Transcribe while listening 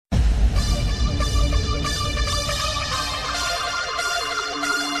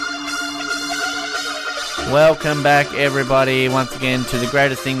Welcome back, everybody, once again to the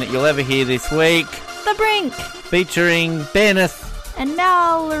greatest thing that you'll ever hear this week. The Brink! Featuring Benneth. And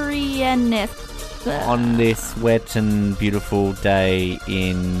Mallory and On this wet and beautiful day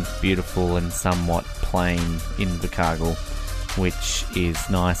in beautiful and somewhat plain Invercargill, which is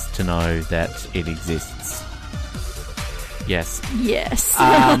nice to know that it exists. Yes. Yes.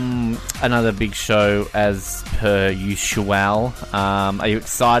 Another big show as per usual. Are you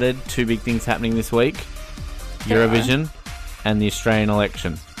excited? Two big things happening this week. Eurovision and the Australian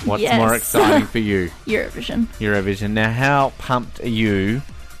election. What's more exciting for you? Eurovision. Now, how pumped are you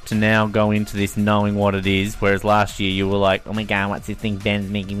to now go into this knowing what it is, whereas last year you were like, oh my god, what's this thing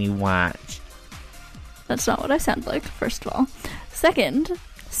Ben's making me watch? That's not what I sound like, first of all. Second,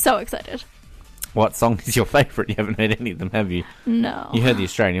 so excited. What song is your favourite? You haven't heard any of them, have you? No. You heard the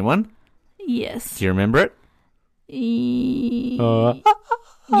Australian one? Yes. Do you remember it?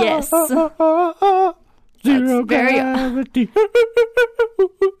 Yes. Zero very gravity.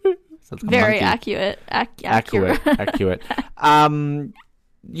 very accurate. Accurate.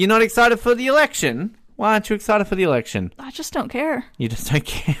 You're not excited for the election? Why aren't you excited for the election? I just don't care. You just don't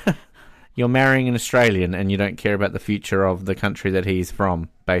care? You're marrying an Australian and you don't care about the future of the country that he's from,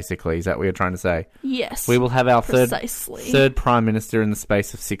 basically. Is that what you're trying to say? Yes. We will have our precisely. third Prime Minister in the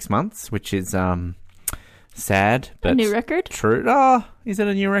space of 6 months, which is sad. But a new record? True. Oh, is it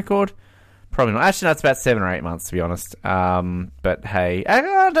a new record? Probably not. Actually, no, it's about 7 or 8 months, to be honest. But hey,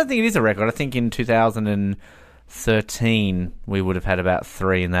 I don't think it is a record. I think in 2013, we would have had about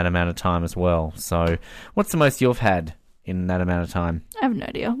 3 in that amount of time as well. So, what's the most you've had in that amount of time? I have no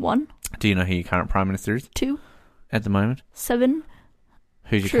idea. 1. Do you know who your current Prime Minister is? 2. At the moment? 7.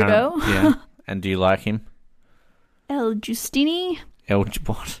 Who's your Trudeau. current? Yeah. And do you like him? El Giustini.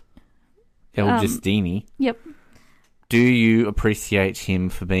 What? El Giustini? Yep. Do you appreciate him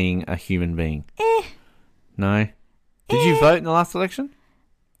for being a human being? No? Did you vote in the last election?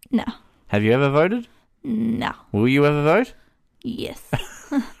 No. Have you ever voted? No. Will you ever vote? Yes.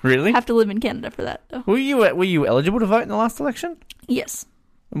 Really? I have to live in Canada for that, though. Were you eligible to vote in the last election? Yes.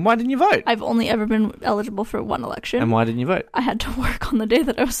 And why didn't you vote? I've only ever been eligible for one election. And why didn't you vote? I had to work on the day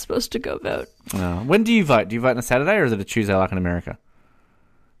that I was supposed to go vote. When do you vote? Do you vote on a Saturday or is it a Tuesday like in America?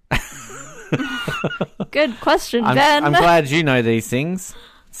 Good question, Ben. I'm glad you know these things.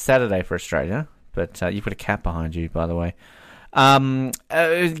 Saturday for Australia, but you've got a cat behind you, by the way.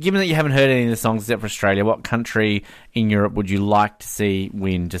 Given that you haven't heard any of the songs except for Australia, what country in Europe would you like to see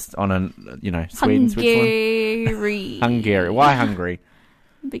win? Just on a, Sweden, Hungary. Hungary. Why Hungary?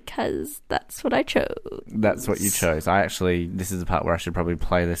 Because that's what I chose. That's what you chose. This is the part where I should probably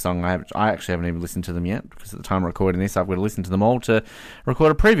play the song. I actually haven't even listened to them yet, because at the time of recording this, I've got to listen to them all to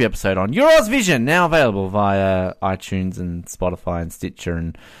record a preview episode on Eurovision, now available via iTunes and Spotify and Stitcher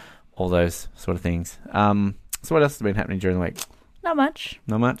and all those sort of things. So what else has been happening during the week? Not much.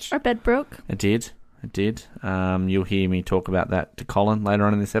 Not much? Our bed broke. It did. You'll hear me talk about that to Colin later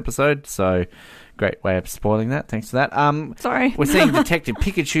on in this episode, so great way of spoiling that. Thanks for that. Sorry. We're seeing Detective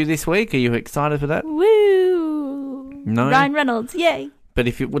Pikachu this week. Are you excited for that? Woo! No? Ryan Reynolds, yay! But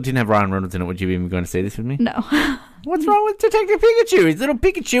if it didn't have Ryan Reynolds in it, would you even going to see this with me? No. What's wrong with Detective Pikachu? He's little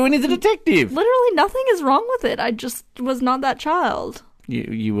Pikachu and he's a detective. Literally nothing is wrong with it. I just was not that child.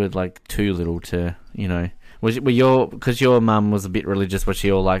 You were like too little to, because your mum was a bit religious, was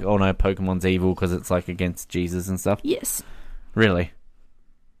she all like, oh no, Pokemon's evil because it's like against Jesus and stuff? Yes. Really?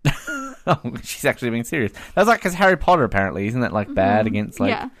 Oh, she's actually being serious. That's like because Harry Potter apparently, isn't that like bad against like?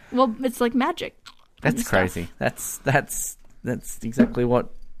 Yeah. Well, it's like magic. That's crazy. That's exactly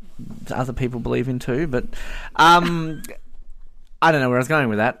what other people believe in too. But I don't know where I was going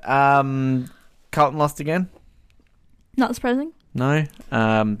with that. Carlton lost again. Not surprising. No.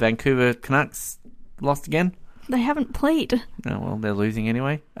 Vancouver Canucks lost again. They haven't played. Oh well, they're losing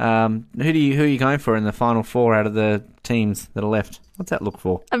anyway. Who are you going for in the final 4 out of the teams that are left? What's that look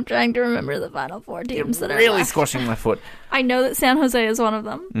for? I'm trying to remember the final 4 teams that are really left. Squashing my foot. I know that San Jose is one of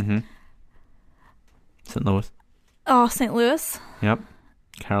them. Mm-hmm. St. Louis. Oh, St. Louis. Yep.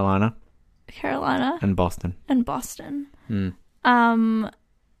 Carolina. And Boston.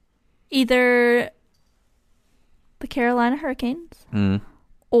 Either the Carolina Hurricanes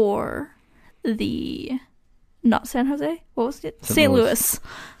or the not San Jose. What was it? St. Louis.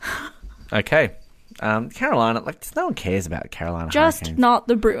 Okay. Carolina, no one cares about Carolina Just Hurricanes. Not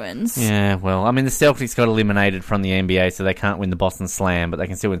the Bruins. Yeah, well, I mean, the Celtics got eliminated from the NBA, so they can't win the Boston Slam, but they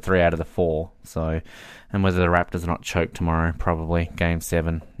can still win 3 out of the 4. So, and whether the Raptors are not choked tomorrow, probably Game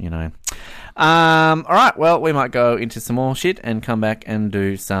 7, all right, well, we might go into some more shit and come back and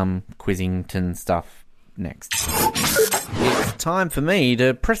do some Quizzington stuff next. It's time for me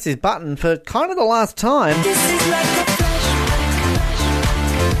to press this button for kind of the last time. This is like a flashback.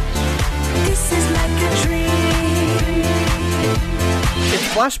 This is like a dream. It's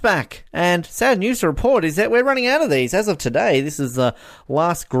Flashback, and sad news to report is that we're running out of these. As of today, this is the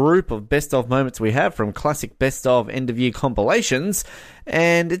last group of best of moments we have from classic best of end of year compilations,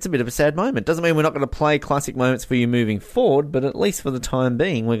 and it's a bit of a sad moment. Doesn't mean we're not going to play classic moments for you moving forward, but at least for the time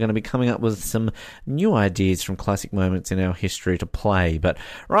being, we're going to be coming up with some new ideas from classic moments in our history to play. But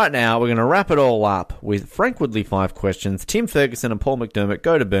right now, we're going to wrap it all up with Frank Woodley 5 questions, Tim Ferguson and Paul McDermott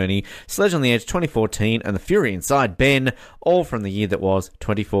Go to Bernie, Sledge on the Edge 2014, and The Fury Inside Ben, all from the year that was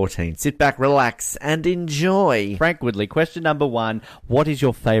 2014. Sit back, relax, and enjoy. Frank Woodley, question number 1. What is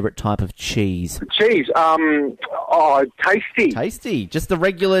your favourite type of cheese? Cheese, tasty. Tasty. Just the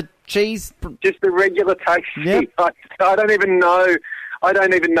regular cheese? Just the regular tasty. Yep. I don't even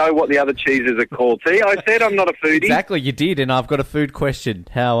know what the other cheeses are called. See, I said I'm not a foodie. Exactly, you did, and I've got a food question.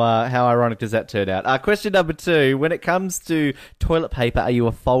 How ironic does that turn out? Question number 2. When it comes to toilet paper, are you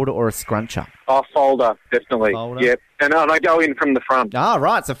a folder or a scruncher? Oh, folder, definitely. Folder? Yep. And I go in from the front. Ah,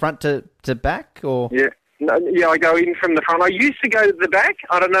 right. So front to back, or? Yeah. No, yeah, I go in from the front. I used to go to the back.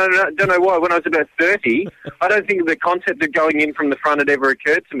 I don't know why. When I was about 30, I don't think the concept of going in from the front had ever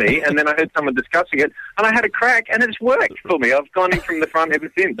occurred to me. And then I heard someone discussing it, and I had a crack, and it's worked for me. I've gone in from the front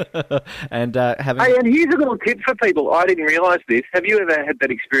ever since. And Hey, and here's a little tip for people. I didn't realise this. Have you ever had that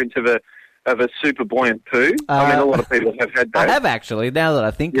experience of a super buoyant poo? I mean, a lot of people have had that. I have, actually, now that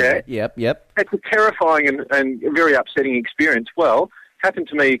I think of it. Yep. It's a terrifying and very upsetting experience. Well, happened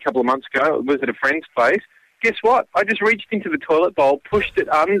to me a couple of months ago. It was at a friend's place. Guess what? I just reached into the toilet bowl, pushed it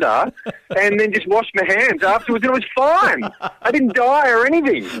under, and then just washed my hands afterwards, and it was fine. I didn't die or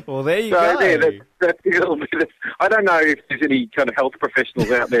anything. Well, there you go. That's a little bit of, I don't know if there's any kind of health professionals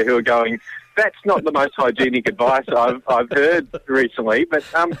out there who are going, that's not the most hygienic advice I've heard recently, but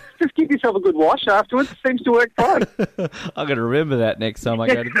just give yourself a good wash afterwards. It seems to work fine. I'm going to remember that next time I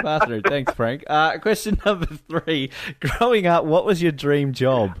go to the bathroom. Thanks, Frank. Question number 3. Growing up, what was your dream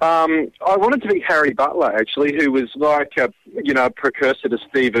job? I wanted to be Harry Butler, actually, who was like a precursor to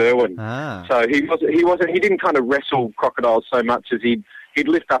Steve Irwin. Ah. So he didn't kind of wrestle crocodiles so much as he'd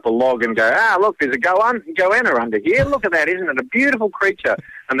lift up a log and go, look, there's a goanna under here. Look at that, isn't it a beautiful creature?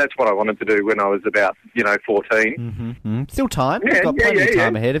 And that's what I wanted to do when I was about, 14. Mm-hmm. Still time. Yeah, You've got plenty of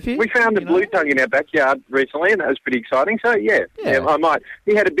time ahead of you. We found a blue tongue in our backyard recently, and that was pretty exciting. So, yeah, I might.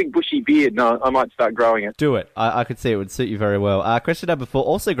 He had a big bushy beard, and I might start growing it. Do it. I could see it would suit you very well. Question number 4,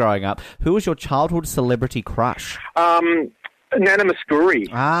 also growing up, who was your childhood celebrity crush? Nana Muscuri.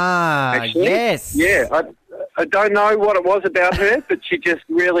 Ah, actually. Yes. Yeah, I don't know what it was about her, but she just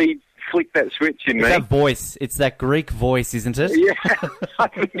really flicked that switch in me. It's that voice. It's that Greek voice, isn't it? Yeah, I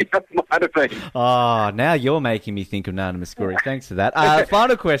think it might have been. Oh, now you're making me think of Nana Muscuri. Thanks for that.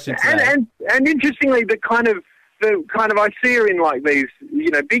 Final question today. And interestingly, the kind of I see her in like these,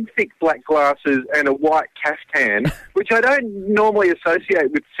 big thick black glasses and a white caftan, which I don't normally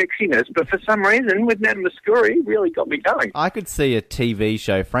associate with sexiness, but for some reason with Nana Muscuri really got me going. I could see a TV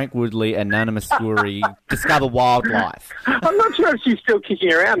show, Frank Woodley and Nana Muscuri discover wildlife. I'm not sure if she's still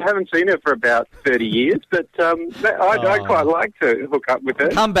kicking around. I haven't seen her for about 30 years, but I quite like to hook up with her.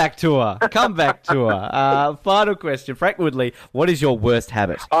 Come back to her. Final question. Frank Woodley, what is your worst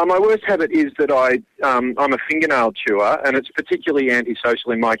habit? My worst habit is that I'm a fingernail chewer, and it's particularly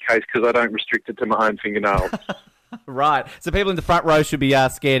antisocial in my case because I don't restrict it to my own fingernails. Right. So people in the front row should be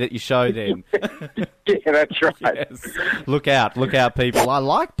scared at your show then. Yeah, that's right. Yes. Look out, people. I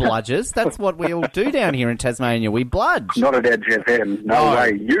like bludgers. That's what we all do down here in Tasmania. We bludge. Not at Edge FM. No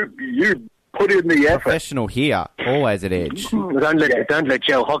way. You put in the effort. Professional here. Always at Edge. Don't let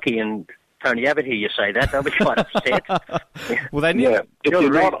Joe Hockey and Tony Abbott hear you say that. They'll be quite upset. Well, they nearly... If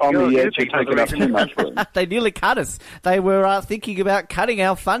you're not on the edge, you're taking up too much room. They nearly cut us. They were thinking about cutting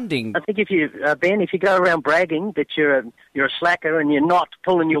our funding. I think if you, Ben, if you go around bragging that you're a slacker and you're not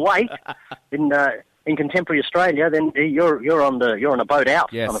pulling your weight in contemporary Australia, then you're on a boat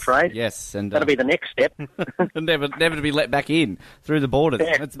out. Yes, I'm afraid. Yes, and that'll be the next step. never to be let back in through the borders.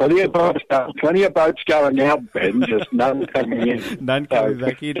 Yeah. Plenty of boats going out, Ben. Just none coming in. None coming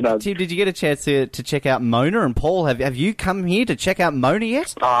back in. Tim, did you get a chance to check out Mona? And Paul, have you come here to check out Mona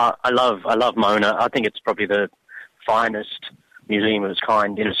yet? I love Mona. I think it's probably the finest museum of its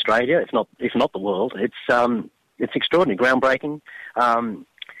kind in Australia, if not the world. It's extraordinary, groundbreaking.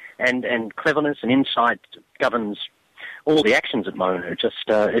 And cleverness and insight governs all the actions at Mona. It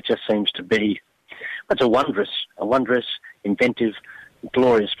just seems to be, it's a wondrous, inventive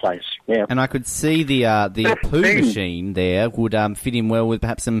glorious place. Yeah. And I could see the poo machine there would fit in well with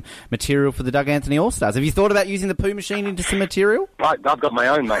perhaps some material for the Doug Anthony All-Stars. Have you thought about using the poo machine into some material? I've got my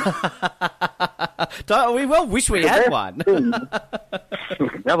own, mate. We well wish we had one.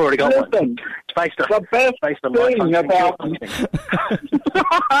 I've already got one. It's based on The best thing about...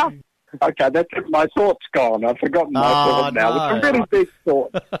 Okay, my thought's gone. I've forgotten my thought now. No. It's a really big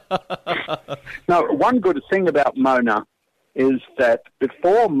thought. No, one good thing about Mona is that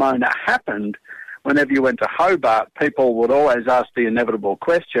before Mona happened, whenever you went to Hobart, people would always ask the inevitable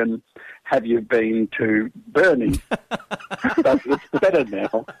question, have you been to Burnie? But it's better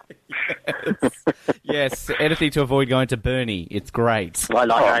now. Yes, anything to avoid going to Burnie. It's great.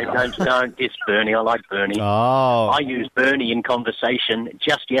 Don't diss Bernie. I like Bernie. Oh. I used Bernie in conversation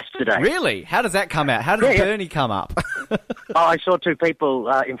just yesterday. Really? How does that come out? How does Bernie come up? I saw two people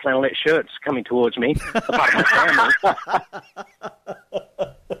in flannelette shirts coming towards me. Apart from my family.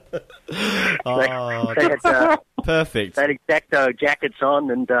 They had, perfect. They had Exacto jackets on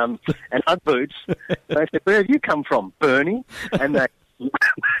and Ugg boots. So I said, where have you come from, Bernie? And they...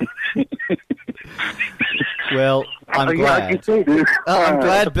 Well, I'm glad. I'm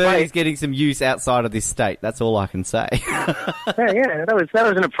glad Bernie's place. getting some use outside of this state. That's all I can say. Yeah, that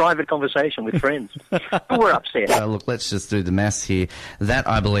was in a private conversation with friends. But we're upset. Look, let's just do the maths here. That,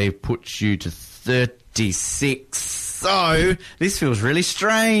 I believe, puts you to 36. So, this feels really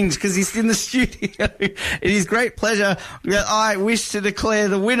strange because he's in the studio. It is great pleasure that I wish to declare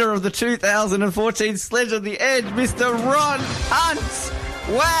the winner of the 2014 Sledge on the Edge, Mr. Ron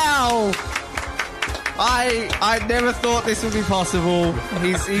Hunt. Wow. I never thought this would be possible.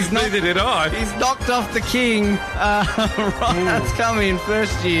 Neither did I. He's knocked off the king. Ron Hunt's come in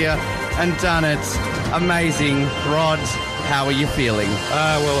first year and done it. Amazing. Rod, how are you feeling?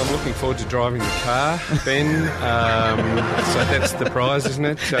 Well, I'm looking forward to driving the car, Ben. So that's the prize, isn't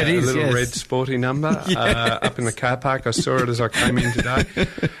it? It is, a little yes. red sporty number up in the car park. I saw it as I came in today.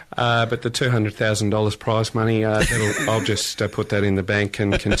 But the $200,000 prize money, I'll just put that in the bank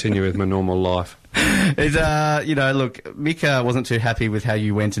and continue with my normal life. Look, Mika wasn't too happy with how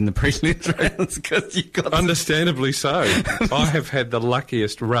you went in the prelims rounds because you got... Understandably so. I have had the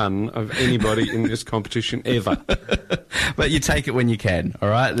luckiest run of anybody in this competition ever. But you take it when you can, all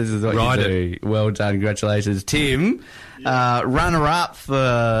right? This is what you do. Well done. Congratulations. Tim, runner-up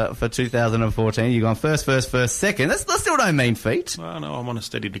for 2014. You've gone first, second. That's still no mean feat. Well, no, I'm on a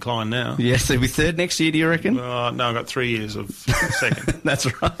steady decline now. Yes, so you'll be third next year, do you reckon? No, I've got 3 years of second.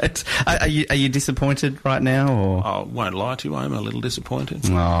 That's right. Are you disappointed right now? Or? I won't lie to you, I'm a little disappointed.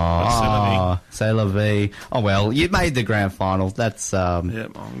 Oh, c'est la vie. Oh, well, you made the grand final. That's... Yeah,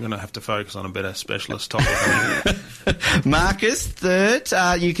 I'm going to have to focus on a better specialist topic. Marcus, third.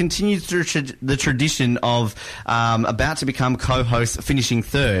 You continued through the tradition of about to become co-host, finishing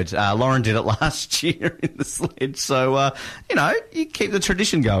third. Lauren did it last year in the sledge. So, you keep the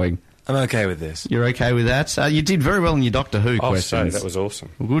tradition going. I'm okay with this. You're okay with that? You did very well in your Doctor Who questions. So that was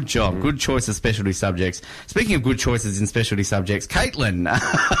awesome. Good job. Good choice of specialty subjects. Speaking of good choices in specialty subjects, Caitlin,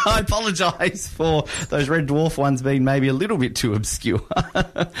 I apologise for those Red Dwarf ones being maybe a little bit too obscure.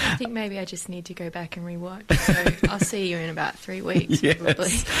 I think maybe I just need to go back and rewatch. So I'll see you in about 3 weeks, yes. probably.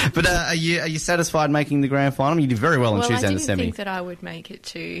 But are you satisfied making the grand final? You did very well in Tuesday and the semi. I didn't think that I would make it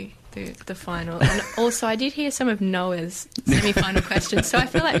to the final. And also, I did hear some of Noah's semi-final questions, so I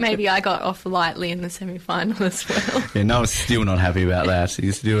feel like maybe I got off lightly in the semi-final as well. Yeah, Noah's still not happy about that.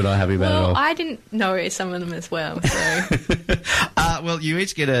 He's still not happy about it all. I didn't know some of them as well, so... Well, you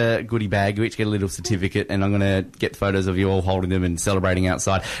each get a goodie bag, you each get a little certificate, and I'm going to get photos of you all holding them and celebrating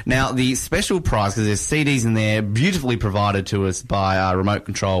outside. Now, the special prize, because there's CDs in there, beautifully provided to us by Remote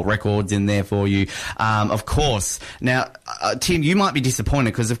Control Records in there for you. Of course. Now, Tim, you might be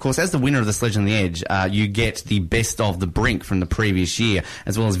disappointed, because, of course, as the winner of the Sledge on the Edge, you get the best of the Brink from the previous year,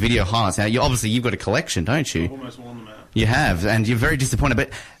 as well as video highlights. Now, you've got a collection, don't you? I've almost worn them out. You have, and you're very disappointed.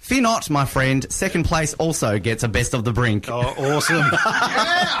 But fear not, my friend. Second place also gets a best of the Brink. Oh, awesome.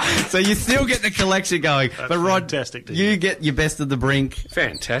 So you still get the collection going. That's but Rod, fantastic to you hear. get your best of the Brink.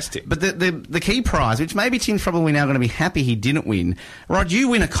 Fantastic. But the key prize, which maybe Tim's probably now going to be happy he didn't win, Rod, you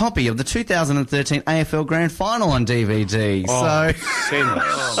win a copy of the 2013 AFL Grand Final on DVD. Oh,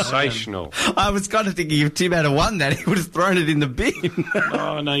 so sensational. I was kind of thinking if Tim had won that, he would have thrown it in the bin.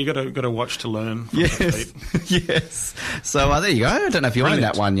 Oh, no, you got to watch to learn. Yes, yes. So there you go. I don't know if you own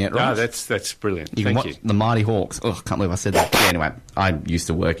that one yet, right? No, that's brilliant. You can watch the Mighty Hawks. Oh, I can't believe I said that. Yeah, anyway, I used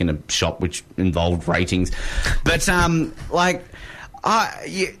to work in a shop which involved ratings. But, the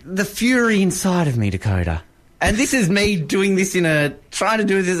fury inside of me, Dakota. And this is me doing this trying to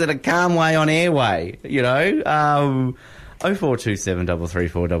do this in a calm way on airway, 0427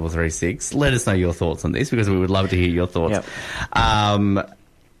 334 336. Let us know your thoughts on this because we would love to hear your thoughts. Yep.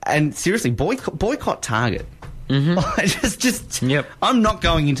 And seriously, boycott Target. Mm-hmm. Yep. I'm not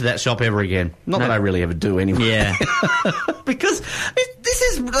going into that shop ever again. Not that I really ever do anyway. Yeah. Because this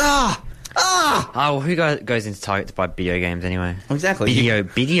is... Oh, well, who goes into Target to buy video games anyway? Exactly. Video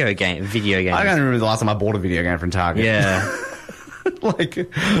games. I can't remember the last time I bought a video game from Target. Yeah. Like,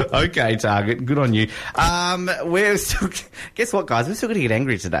 okay, Target, good on you. We're still... Guess what, guys? We're still going to get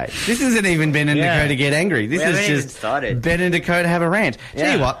angry today. This isn't even Ben and Dakota get angry. This is just started. Ben and Dakota have a rant.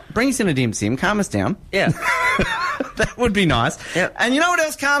 Tell you what, bring us in a dim sim, calm us down. Yeah. That would be nice. Yep. And you know what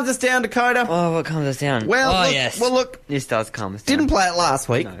else calms us down, Dakota? Oh, what calms us down? Well, yes. Well, look. This does calm us down. Didn't play it last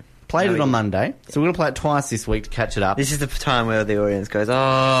week. No. Played it on Monday. So we're going to play it twice this week to catch it up. This is the time where the audience goes,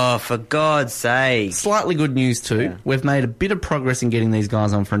 oh, for God's sake. Slightly good news too. Yeah. We've made a bit of progress in getting these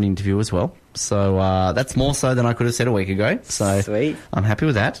guys on for an interview as well. So that's more so than I could have said a week ago. So sweet. I'm happy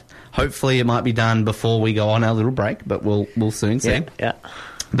with that. Hopefully it might be done before we go on our little break, but we'll soon see. Yeah.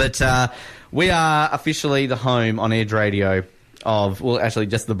 But we are officially the home on Edge Radio of, well, actually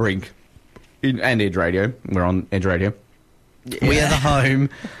just the Brink and Edge Radio. We're on Edge Radio. Yeah. We are the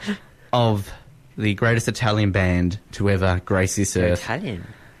home of the greatest Italian band to ever grace this earth. Italian?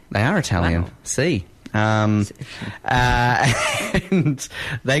 They are Italian. Wow. See. And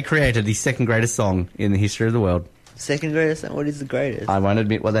they created the second greatest song in the history of the world. Second greatest? What is the greatest? I won't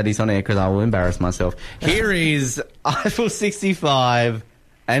admit what that is on air because I will embarrass myself. Here is Eiffel 65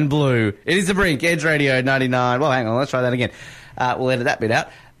 and Blue. It is the Brink, Edge Radio 99. Well, hang on, let's try that again. We'll edit that bit out.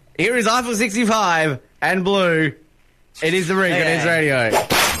 Here is Eiffel 65 and Blue. It is the Brink on Edge Radio.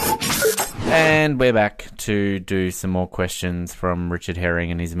 And we're back to do some more questions from Richard Herring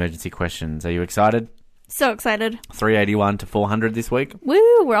and his emergency questions. Are you excited? So excited. 381 to 400 this week.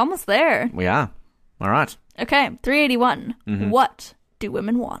 Woo, we're almost there. We are. All right. Okay, 381. Mm-hmm. What do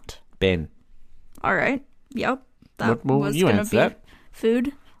women want? Ben. All right. Yep. That Well, was you going to answer be that.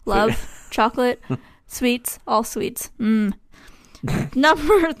 food, love, chocolate, sweets, all sweets. Number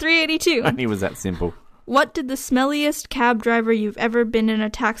 382. I knew it was that simple. What did the smelliest cab driver you've ever been in a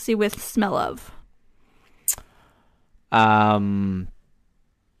taxi with smell of? Yeah,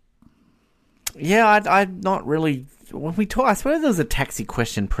 I'm not really... When we talk, I swear there was a taxi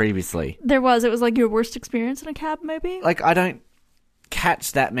question previously. There was. It was like your worst experience in a cab, maybe? Like, I don't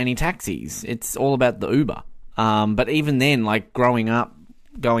catch that many taxis. It's all about the Uber. But even then, like, growing up,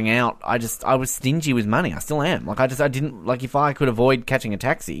 going out, I was stingy with money. I still am. Like, I didn't... Like, if I could avoid catching a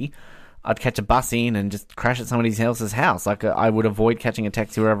taxi... I'd catch a bus in and just crash at somebody else's house. Like, I would avoid catching a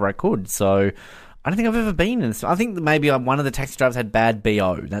taxi wherever I could. So, I don't think I've ever been in... I think that maybe one of the taxi drivers had bad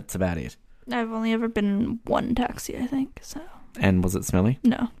BO. That's about it. I've only ever been in one taxi, I think, so... And was it smelly?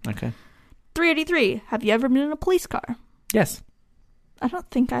 No. Okay. 383. Have you ever been in a police car? Yes. I don't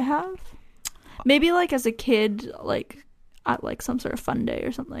think I have. Maybe, like, as a kid, like, at, like, some sort of fun day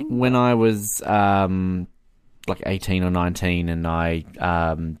or something. When I was, like, 18 or 19 and I...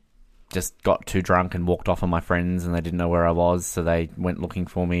 just got too drunk and walked off on my friends and they didn't know where I was, so they went looking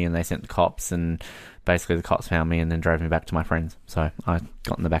for me and they sent the cops, and basically the cops found me and then drove me back to my friends. So I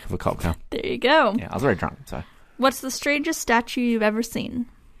got in the back of a cop car. There you go. Yeah, I was very drunk, so... What's the strangest statue you've ever seen?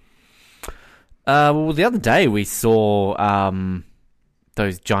 Well, the other day we saw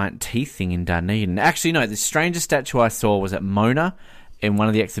those giant teeth thing in Dunedin. Actually, no, the strangest statue I saw was at Mona in one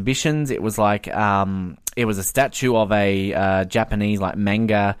of the exhibitions. It was like... it was a statue of a Japanese, like,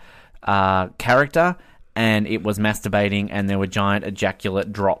 manga... character, and it was masturbating, and there were giant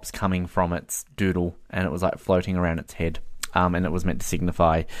ejaculate drops coming from its doodle, and it was like floating around its head, and it was meant to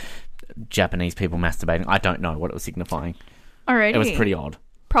signify Japanese people masturbating. I don't know what it was signifying. Alrighty. It was pretty odd.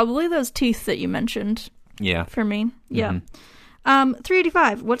 Probably those teeth that you mentioned. Yeah. For me. Yeah. Mm-hmm.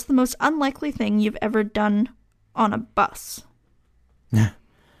 385. What's the most unlikely thing you've ever done on a bus?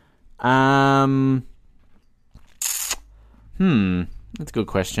 That's a good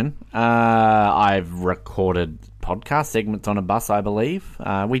question. I've recorded podcast segments on a bus, I believe.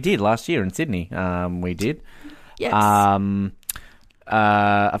 We did last year in Sydney. We did. Yes.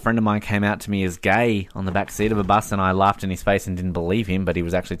 A friend of mine came out to me as gay on the back seat of a bus, and I laughed in his face and didn't believe him, but he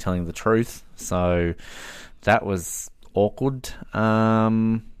was actually telling the truth. So that was awkward.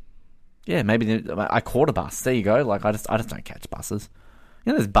 Yeah, maybe I caught a bus. There you go. Like, I just don't catch buses.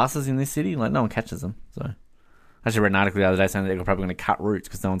 You know, there's buses in this city. Like, no one catches them. So I actually read an article the other day saying that they're probably going to cut routes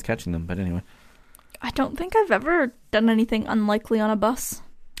because no one's catching them. But anyway, I don't think I've ever done anything unlikely on a bus.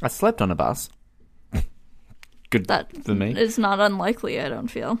 I slept on a bus. Good for me. Is not unlikely, I don't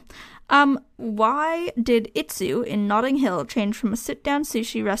feel. Why did Itsu in Notting Hill change from a sit-down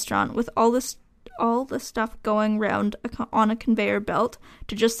sushi restaurant with all all the stuff going round on a conveyor belt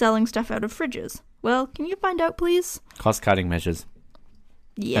to just selling stuff out of fridges? Well, can you find out, please? Cost-cutting measures.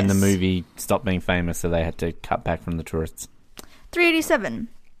 Yes. And the movie stopped being famous, so they had to cut back from the tourists. 387.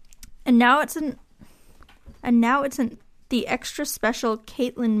 And now it's an the extra special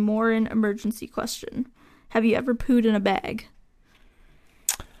Caitlin Morin emergency question. Have you ever pooed in a bag?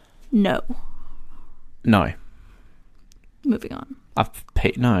 No. No. Moving on.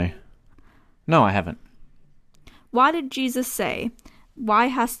 No, I haven't. Why did Jesus say, "Why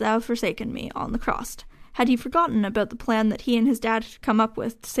hast thou forsaken me?" on the cross? Had he forgotten about the plan that he and his dad had come up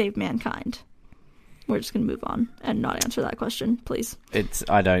with to save mankind? We're just going to move on and not answer that question, please.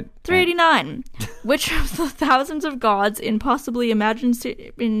 389. Which of the thousands of gods in possibly Yes.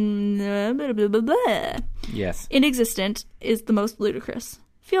 in existence is the most ludicrous?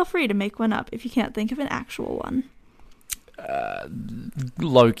 Feel free to make one up if you can't think of an actual one.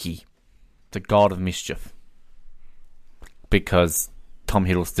 Loki, the god of mischief. Because Tom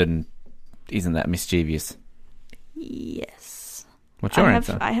Hiddleston isn't that mischievous. Yes. What's your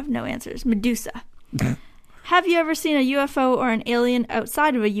answer? I have no answers. Medusa. Have you ever seen a UFO or an alien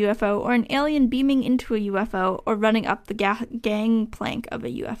outside of a UFO or an alien beaming into a UFO or running up the gangplank of a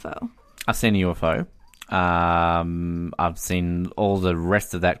UFO? I've seen a UFO. I've seen all the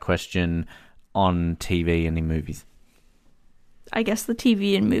rest of that question on TV and in movies. I guess the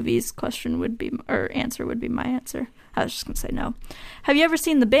TV and movies question would be, or answer would be my answer. I was just going to say no. Have you ever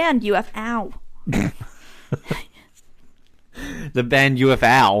seen the band UFO? The band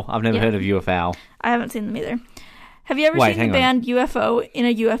UFO? I've never heard of UFO. I haven't seen them either. Have you ever seen the band UFO in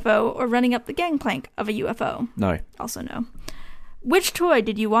a UFO or running up the gangplank of a UFO? No. Also no. Which toy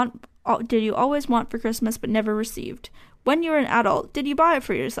did you always want for Christmas but never received? When you were an adult, did you buy it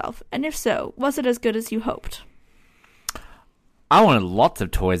for yourself? And if so, was it as good as you hoped? I wanted lots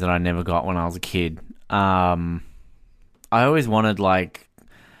of toys that I never got when I was a kid. I always wanted,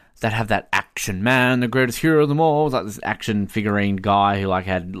 that have that action man, the greatest hero of them all. It was like this action figurine guy who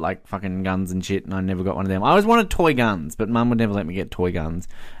had fucking guns and shit, and I never got one of them. I always wanted toy guns, but Mum would never let me get toy guns.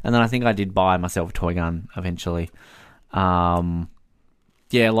 And then I think I did buy myself a toy gun eventually. Lots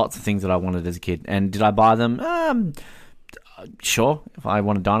of things that I wanted as a kid. And did I buy them? Sure. If I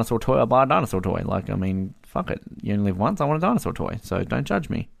want a dinosaur toy, I'll buy a dinosaur toy. Fuck it. You only live once. I want a dinosaur toy, so don't judge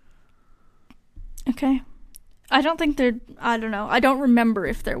me. Okay. I don't know. I don't remember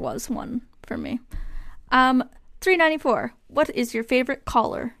if there was one for me. 394. What is your favorite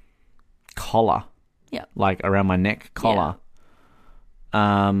collar? Collar? Yeah. Around my neck collar?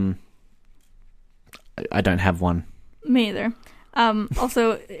 Yeah. I don't have one. Me either.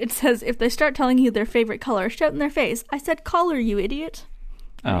 Also, it says, if they start telling you their favorite color, shout in their face, "I said collar, you idiot."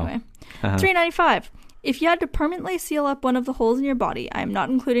 Anyway. 395. If you had to permanently seal up one of the holes in your body, I am not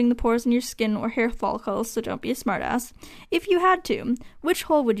including the pores in your skin or hair follicles, so don't be a smartass. If you had to, which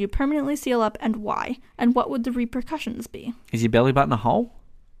hole would you permanently seal up and why? And what would the repercussions be? Is your belly button a hole?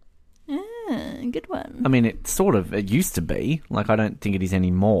 Good one. It used to be. I don't think it is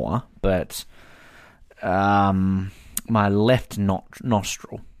anymore, but my left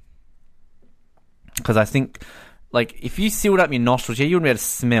nostril. Because I think... if you sealed up your nostrils, you wouldn't be able to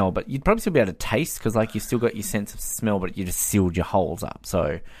smell, but you'd probably still be able to taste because, you still got your sense of smell, but you just sealed your holes up.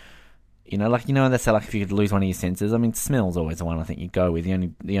 So, they say, if you could lose one of your senses, smell's always the one I think you go with.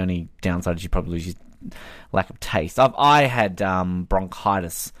 The only downside is you probably lose your lack of taste. I had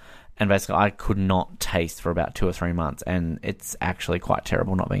bronchitis, and basically I could not taste for about 2 or 3 months, and it's actually quite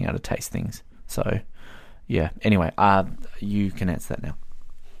terrible not being able to taste things. So, yeah. Anyway, you can answer that now.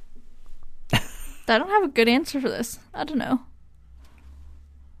 I don't have a good answer for this. I don't know.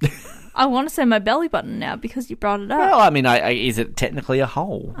 I want to say my belly button now because you brought it up. Well, is it technically a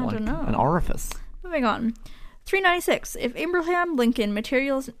hole? I don't know. An orifice? Moving on. 396. If Abraham Lincoln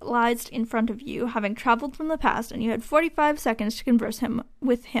materialized in front of you, having traveled from the past, and you had 45 seconds to converse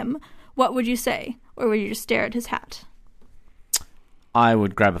with him, what would you say? Or would you just stare at his hat? I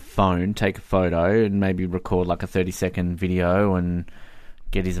would grab a phone, take a photo, and maybe record a 30-second video and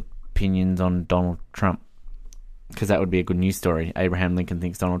get his opinions on Donald Trump, because that would be a good news story. Abraham Lincoln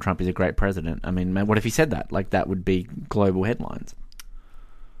thinks Donald Trump is a great president. What if he said that? That would be global headlines.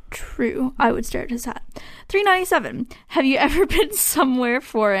 True. I would stare at his hat. 397. Have you ever been somewhere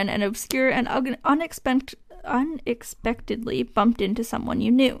foreign and obscure and unexpectedly bumped into someone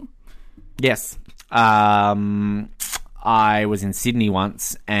you knew? Yes. I was in Sydney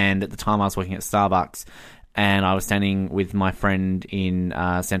once, and at the time I was working at Starbucks, and I was standing with my friend in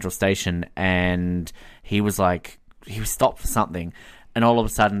Central Station, and he was stopped for something, and all of a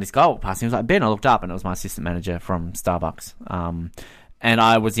sudden this guy walked past, and he was like, "Ben," I looked up, and it was my assistant manager from Starbucks. And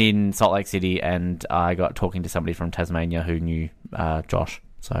I was in Salt Lake City, and I got talking to somebody from Tasmania who knew Josh.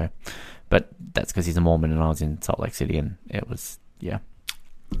 So, but that's because he's a Mormon, and I was in Salt Lake City, and it was, yeah.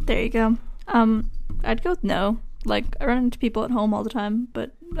 There you go. I'd go with no. Like, I run into people at home all the time,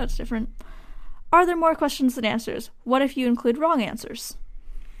 but that's different. Are there more questions than answers? What if you include wrong answers?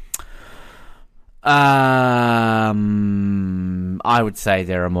 I would say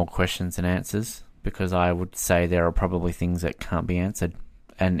there are more questions than answers, because I would say there are probably things that can't be answered.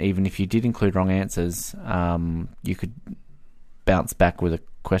 And even if you did include wrong answers, you could bounce back with a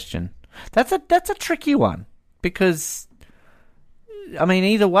question. That's a tricky one, because, I mean,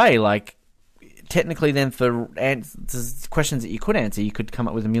 either way, like, technically then for answers, questions that you could answer, you could come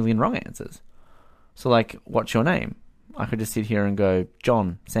up with a million wrong answers. So, like, what's your name? I could just sit here and go,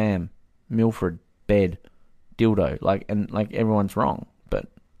 John, Sam, Milford, bed, dildo, like, and like everyone's wrong, but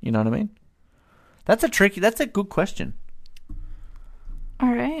you know what I mean? That's a good question.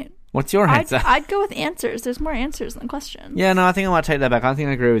 All right. What's your answer? I'd go with answers. There's more answers than questions. Yeah, no, I think I might take that back. I think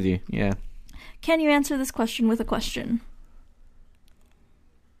I agree with you. Yeah. Can you answer this question with a question?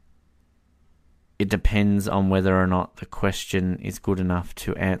 It depends on whether or not the question is good enough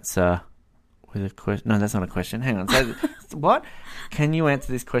to answer with a question. No, that's not a question. Hang on. So, what? Can you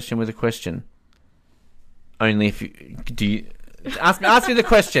answer this question with a question? Only if you... Do you... Ask me the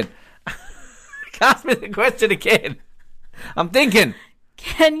question. Ask me the question again. I'm thinking.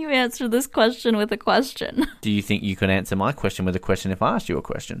 Can you answer this question with a question? Do you think you could answer my question with a question if I asked you a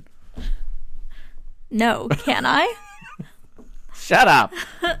question? No. Can I? Shut up.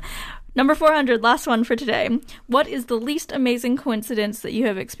 Number 400, last one for today. What is the least amazing coincidence that you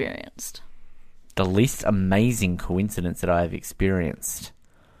have experienced? The least amazing coincidence that I have experienced?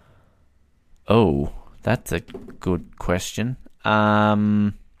 Oh, that's a good question.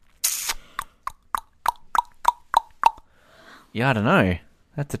 Yeah, I don't know.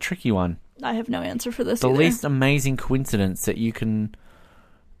 That's a tricky one. I have no answer for this The either. least amazing coincidence that you can...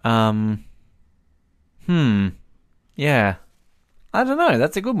 Yeah. I don't know.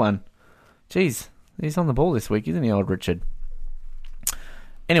 That's a good one. Jeez, he's on the ball this week, isn't he, old Richard?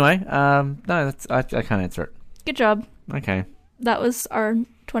 Anyway, no, I can't answer it. Good job. Okay. That was our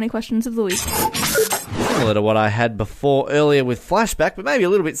 20 questions of the week. Similar to what I had before earlier with Flashback, but maybe a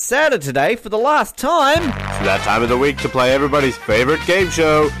little bit sadder today for the last time. It's that time of the week to play everybody's favourite game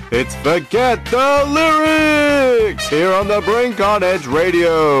show. It's Forget the Lyrics here on the Brink on Edge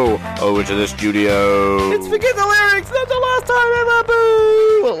Radio. Over to the studio. It's Forget the Lyrics, not the last time ever,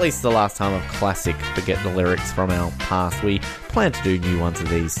 boo! Well, at least the last time of classic Forget the Lyrics from our past. We plan to do new ones of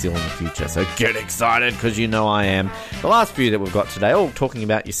these still in the future, so get excited, because you know I am. The last few that we've got today, all talking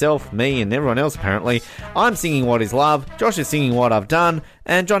about yourself, me, and everyone else apparently. I'm singing What Is Love, Josh is singing What I've Done,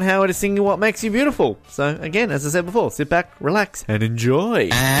 and John Howard is singing What Makes You Beautiful. So again, as I said before, sit back, relax, and enjoy.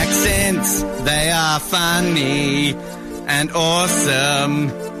 Accents, they are funny and awesome.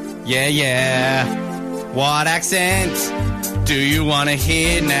 Yeah, yeah. What accent do you want to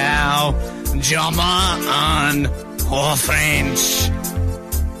hear now? German or French?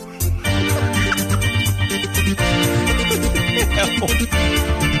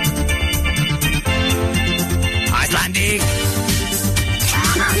 Icelandic.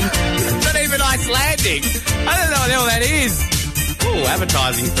 Not even Icelandic. I don't know what the hell that is. Ooh,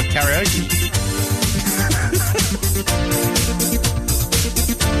 advertising for karaoke.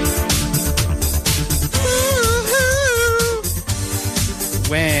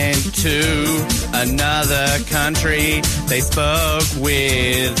 Went to another country. They spoke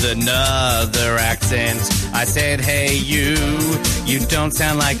with another accent. I said, hey, you don't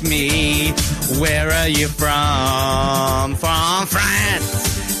sound like me. Where are you from? From France.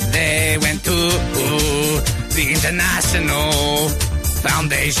 They went to the International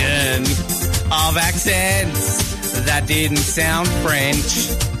Foundation of Accents. That didn't sound French.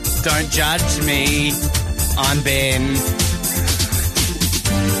 Don't judge me on Ben.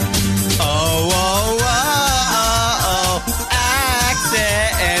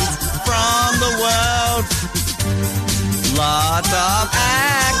 Accents from the world. Lots of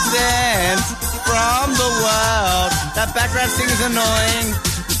accents from the world. That background singer's annoying.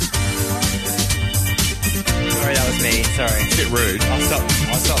 Sorry, that was me. Sorry. A bit rude. I'll stop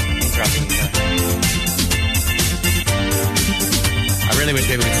interrupting you. I really wish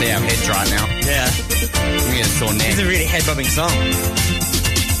people could see our heads right now. Yeah. We get a sore neck. It's a really head-bobbing song.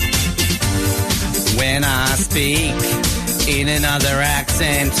 When I speak in another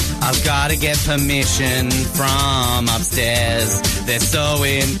accent, I've got to get permission from upstairs. They're so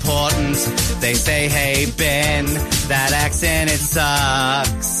important. They say, hey, Ben, that accent, it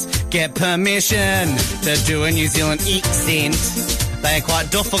sucks. Get permission to do a New Zealand accent. They're quite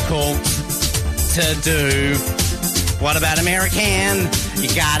difficult to do. What about American?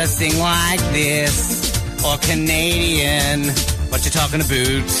 You gotta sing like this. Or Canadian. What you talking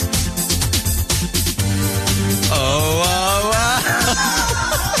about? Oh, oh, oh.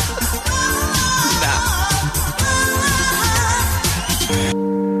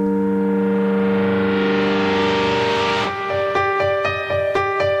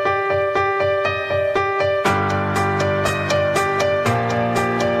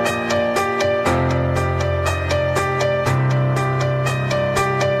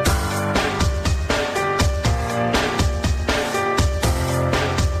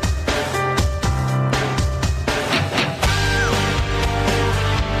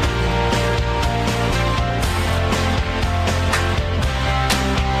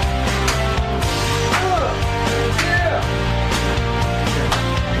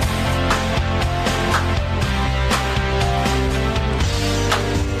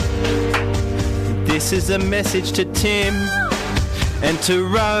 This is a message to Tim and to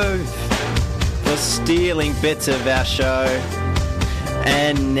Rove for stealing bits of our show.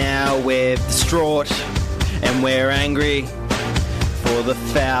 And now we're distraught and we're angry for the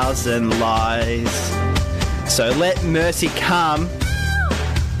 1,000 lies. So let mercy come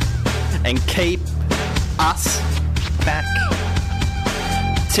and keep us back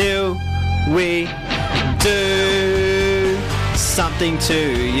till we do something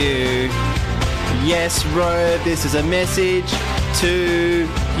to you. Yes, Rove, this is a message to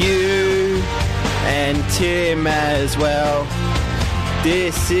you and Tim as well.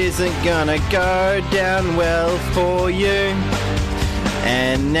 This isn't gonna go down well for you.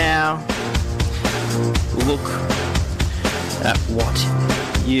 And now, look at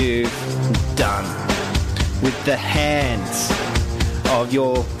what you've done with the hands of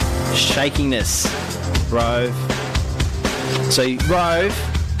your shakiness, Rove. So, Rove,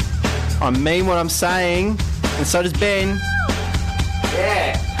 I mean what I'm saying, and so does Ben.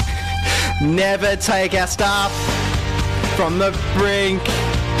 Yeah. Never take our stuff from the brink,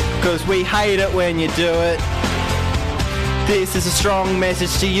 because we hate it when you do it. This is a strong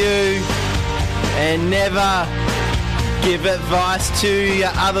message to you, and never give advice to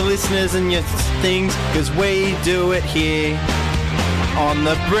your other listeners and your things, because we do it here on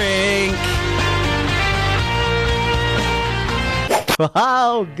the brink.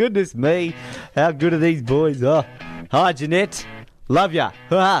 Oh, goodness me. How good are these boys? Oh. Hi, Jeanette. Love ya.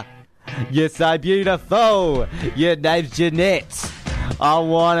 You're so beautiful. Your name's Jeanette. I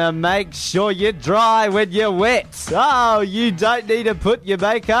want to make sure you're dry when you're wet. Oh, you don't need to put your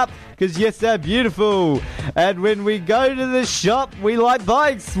makeup because you're so beautiful. And when we go to the shop, we like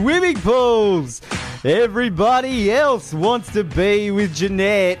buying swimming pools. Everybody else wants to be with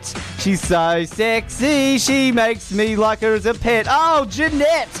Jeanette. She's so sexy, she makes me like her as a pet. Oh,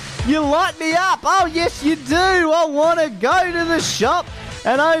 Jeanette, you light me up. Oh, yes, you do. I want to go to the shop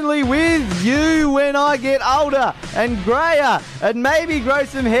and only with you when I get older and greyer and maybe grow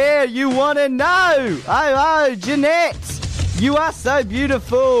some hair. You want to know? Oh, Jeanette. You are so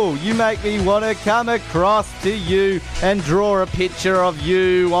beautiful. You make me want to come across to you and draw a picture of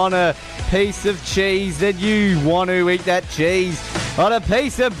you on a piece of cheese. Then you want to eat that cheese on a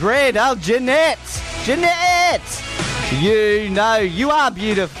piece of bread. Oh, Jeanette! Jeanette! You know you are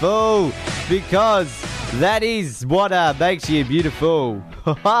beautiful because that is what makes you beautiful.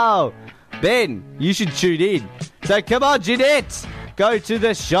 Oh, Ben, you should tune in. So come on, Jeanette. Go to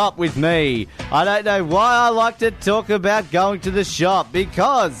the shop with me. I don't know why I like to talk about going to the shop,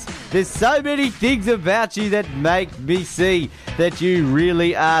 because there's so many things about you that make me see that you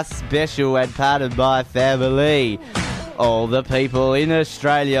really are special and part of my family. All the people in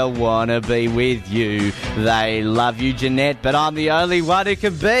Australia want to be with you. They love you, Jeanette, but I'm the only one who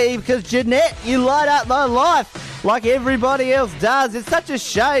can be, because Jeanette, you light up my life like everybody else does. It's such a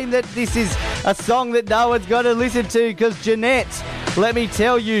shame that this is a song that no one's going to listen to, because Jeanette, let me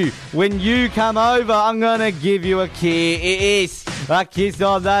tell you, when you come over, I'm going to give you a kiss. A kiss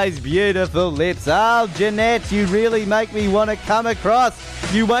on those beautiful lips. Oh, Jeanette, you really make me want to come across.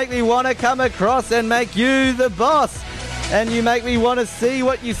 You make me want to come across and make you the boss. And you make me want to see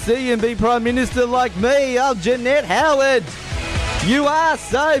what you see and be Prime Minister like me. Oh, Jeanette Howard, you are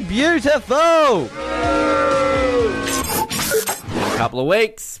so beautiful. A couple of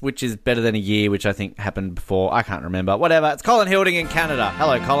weeks, which is better than a year, which I think happened before. I can't remember. Whatever. It's Colin Hilding in Canada.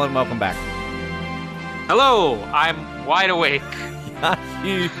 Hello, Colin. Welcome back. Hello. I'm wide awake. Are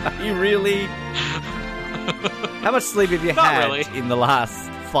you really? How much sleep have you had in the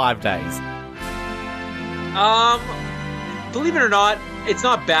last 5 days? Believe it or not, It's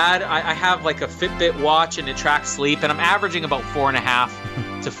not bad. I have like a Fitbit watch and it tracks sleep, and I'm averaging about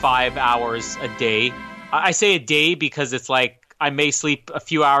 4.5 to 5 hours a day. I say a day because it's like I may sleep a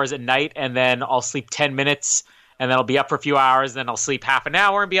few hours at night, and then I'll sleep 10 minutes, and then I'll be up for a few hours, then I'll sleep half an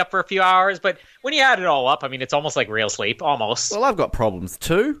hour and be up for a few hours. But when you add it all up, I mean, it's almost like real sleep, almost. Well, I've got problems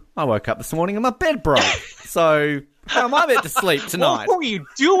too. I woke up this morning and my bed broke. So how am I meant to sleep tonight? What were you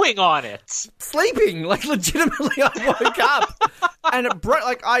doing on it? Sleeping. Like, legitimately, I woke up and it broke.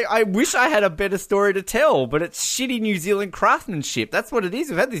 Like, I wish I had a better story to tell, but it's shitty New Zealand craftsmanship. That's what it is.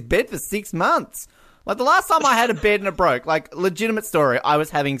 We've had this bed for 6 months. Like, the last time I had a bed and it broke, like, legitimate story, I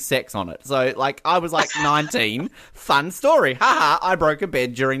was having sex on it. So, like, I was, like, 19. Fun story. Haha, I broke a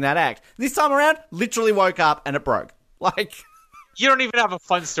bed during that act. This time around, literally woke up and it broke. Like... You don't even have a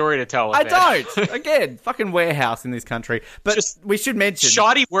fun story to tell with I it. don't. Again, fucking warehouse in this country. But we should mention...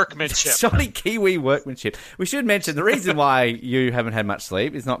 Shoddy workmanship. Shoddy Kiwi workmanship. We should mention the reason why you haven't had much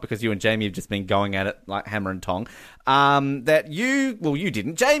sleep is not because you and Jamie have just been going at it like hammer and tong. That you... Well, you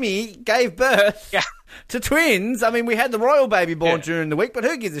didn't. Jamie gave birth to twins. I mean, we had the royal baby born during the week, but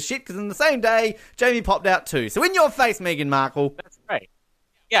who gives a shit? Because on the same day, Jamie popped out too. So in your face, Meghan Markle. That's right.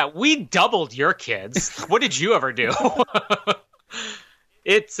 Yeah, we doubled your kids. What did you ever do?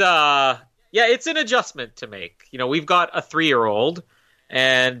 It's it's an adjustment to make. You know, we've got a 3-year-old,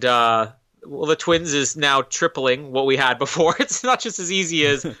 and the twins is now tripling what we had before. It's not just as easy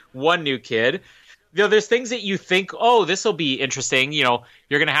as one new kid. You know, there's things that you think, oh, this will be interesting. You know,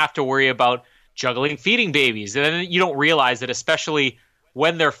 you're going to have to worry about juggling feeding babies, and then you don't realize that, especially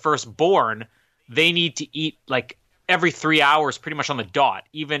when they're first born, they need to eat like every 3 hours, pretty much on the dot,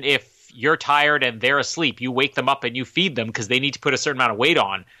 even if you're tired and they're asleep. You wake them up and you feed them because they need to put a certain amount of weight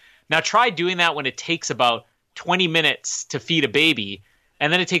on. Now try doing that when it takes about 20 minutes to feed a baby,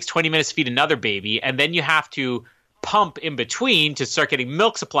 and then it takes 20 minutes to feed another baby, and then you have to pump in between to start getting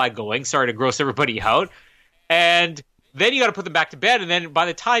milk supply going. Sorry to gross everybody out. And then you got to put them back to bed, and then by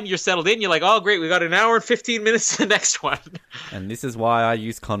the time you're settled in, you're like, oh, great, we got an hour and 15 minutes to the next one. And this is why I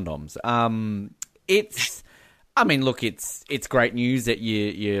use condoms. I mean, look, it's great news that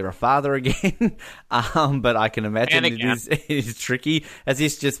you're a father again, but I can imagine it is tricky. Has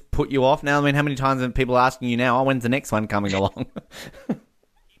this just put you off now? I mean, how many times have people asking you now, oh, when's the next one coming along?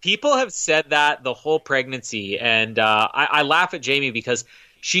 People have said that the whole pregnancy, and I laugh at Jamie because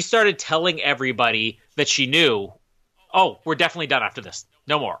she started telling everybody that she knew, oh, we're definitely done after this.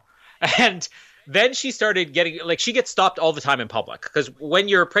 No more. And then she started getting, like, she gets stopped all the time in public because when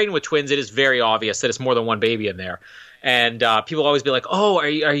you're pregnant with twins, it is very obvious that it's more than one baby in there. And people always be like, oh, are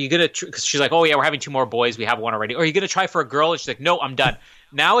you going to, because she's like, oh, yeah, we're having 2 more boys. We have one already. Are you going to try for a girl? And she's like, no, I'm done.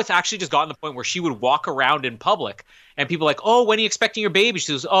 Now it's actually just gotten to the point where she would walk around in public and people are like, oh, when are you expecting your baby?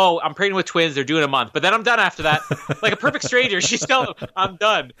 She goes, oh, I'm pregnant with twins. They're due in a month. But then I'm done after that. Like a perfect stranger. She's telling them, I'm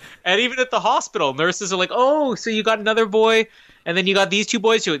done. And even at the hospital, nurses are like, oh, so you got another boy? And then you got these 2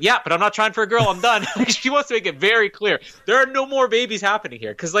 boys too. Yeah, but I'm not trying for a girl. I'm done. She wants to make it very clear. There are no more babies happening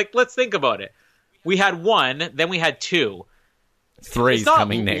here. Because, like, let's think about it. We had 1, then we had 2. 3's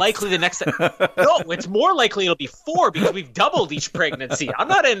coming next. Likely the next. No, it's more likely it'll be 4 because we've doubled each pregnancy. I'm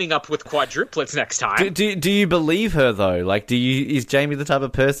not ending up with quadruplets next time. Do you believe her though? Like, is Jamie the type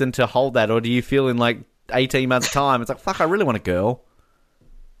of person to hold that, or do you feel in like 18 months' time it's like, fuck, I really want a girl?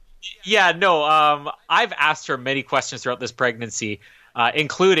 Yeah, no. I've asked her many questions throughout this pregnancy,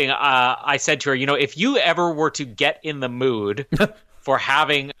 including I said to her, you know, if you ever were to get in the mood. For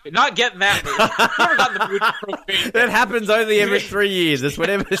having, not getting that mood. Never got in the mood for procreation. That happens only every 3 years. It's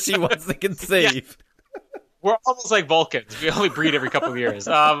whenever she wants to conceive. Yeah. We're almost like Vulcans. We only breed every couple of years.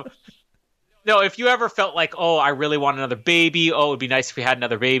 No, if you ever felt like, oh, I really want another baby. Oh, it would be nice if we had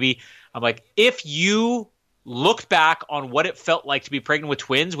another baby. I'm like, if you looked back on what it felt like to be pregnant with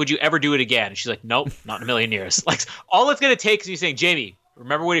twins, would you ever do it again? And she's like, nope, not in a million years. Like, all it's going to take is you saying, Jamie,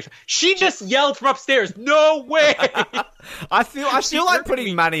 remember what she just yelled from upstairs, no way! I feel like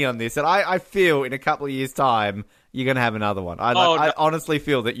putting money on this, and I feel in a couple of years' time, you're going to have another one. I honestly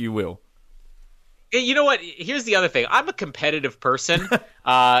feel that you will. You know what? Here's the other thing. I'm a competitive person,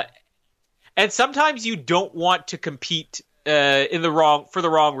 and sometimes you don't want to compete for the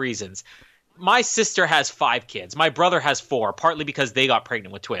wrong reasons. My sister has 5 kids. My brother has 4, partly because they got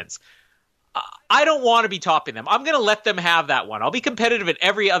pregnant with twins. I don't want to be topping them. I'm going to let them have that one. I'll be competitive in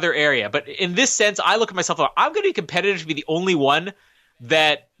every other area. But in this sense, I look at myself, I'm going to be competitive to be the only one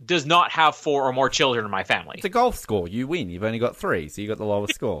that does not have 4 or more children in my family. It's a golf score. You win. You've only got 3, so you got the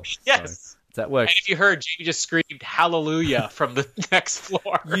lowest score. Yes. So, does that work? And if you heard, Jamie just screamed hallelujah from the next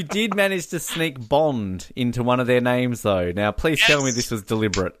floor. You did manage to sneak Bond into one of their names, though. Now, please tell me this was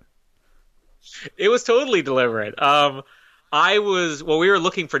deliberate. It was totally deliberate. we were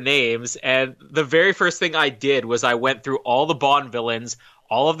looking for names, and the very first thing I did was I went through all the Bond villains,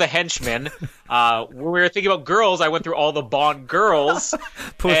 all of the henchmen. When we were thinking about girls, I went through all the Bond girls.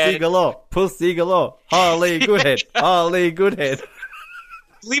 Pussy galore, Holly Goodhead, Holly Goodhead.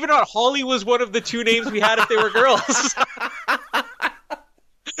 Believe it or not, Holly was one of the two names we had if they were girls.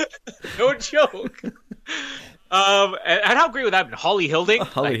 No joke. And how great would that have been? Holly Hilding?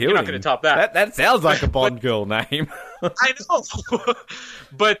 You're not going to top that. That sounds like a Bond girl name. I know.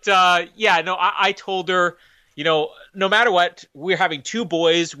 But, I told her, no matter what, we're having two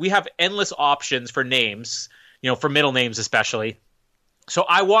boys. We have endless options for names, for middle names especially. So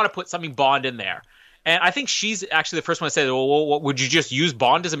I want to put something Bond in there. And I think she's actually the first one to say, well, would you just use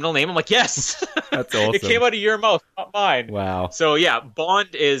Bond as a middle name? I'm like, yes. That's awesome. It came out of your mouth, not mine. Wow. So,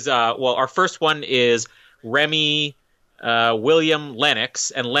 Bond is, our first one is Remy William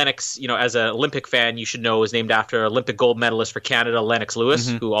Lennox. And Lennox, as an Olympic fan, you should know is named after Olympic gold medalist for Canada, Lennox Lewis,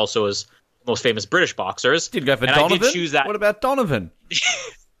 who also is the most famous British boxers. Did go for Donovan? I did choose that. What about Donovan?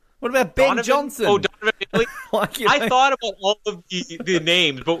 What about Ben Donovan? Johnson? Oh, Donovan Bailey. I thought about all of the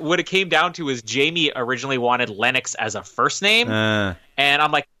names, but what it came down to is Jamie originally wanted Lennox as a first name. And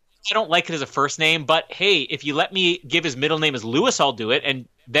I'm like, I don't like it as a first name, but hey, if you let me give his middle name as Lewis, I'll do it. And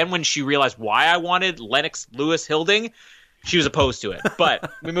then when she realized why I wanted Lennox Lewis Hilding, she was opposed to it.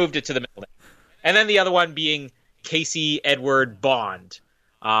 But we moved it to the middle name. And then the other one being Casey Edward Bond.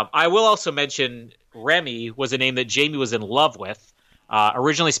 I will also mention Remy was a name that Jamie was in love with.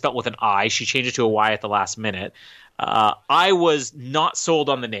 Originally spelt with an I. She changed it to a Y at the last minute. I was not sold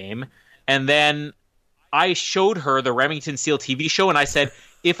on the name. And then I showed her the Remington Steele TV show, and I said,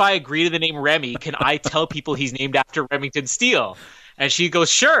 if I agree to the name Remy, can I tell people he's named after Remington Steele? And she goes,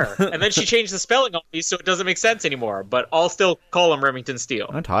 sure. And then she changed the spelling on me, so it doesn't make sense anymore. But I'll still call him Remington Steele.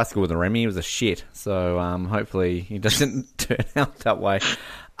 I went to high school with a Remy. He was a shit. So hopefully he doesn't turn out that way.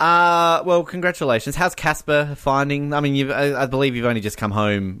 Well, congratulations. How's Casper finding? I mean, I believe you've only just come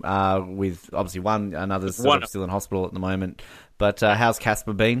home with obviously another's sort of still in hospital at the moment. But how's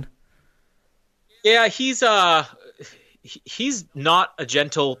Casper been? Yeah, he's not a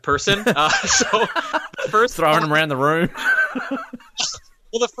gentle person. So first throwing him around the room.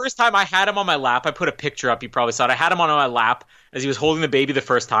 Well, the first time I had him on my lap, I put a picture up. You probably saw it. I had him on my lap as he was holding the baby the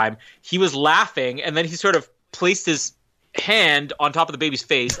first time. He was laughing, and then he sort of placed his hand on top of the baby's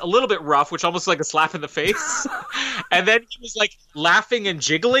face, a little bit rough, which almost like a slap in the face. And then he was like laughing and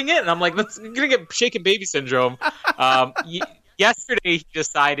jiggling it, and I'm like, that's gonna get shaken baby syndrome. Yesterday, he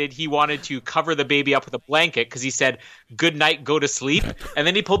decided he wanted to cover the baby up with a blanket because he said, good night, go to sleep. And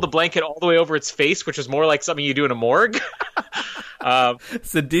then he pulled the blanket all the way over its face, which was more like something you do in a morgue.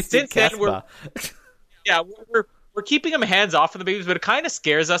 Sadistic Casper. We're keeping him hands off from the babies, but it kind of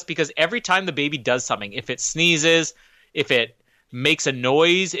scares us because every time the baby does something, if it sneezes, if it makes a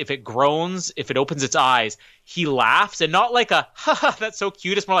noise, if it groans, if it opens its eyes, he laughs, and not like a, ha ha, that's so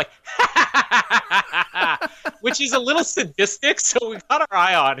cute. It's more like, ha ha ha ha ha, which is a little sadistic, so we got our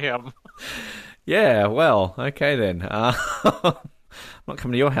eye on him. Yeah, well, okay then. I'm not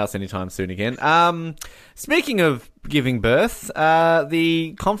coming to your house anytime soon again. Speaking of giving birth,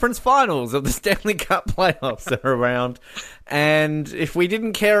 the conference finals of the Stanley Cup playoffs are around. And if we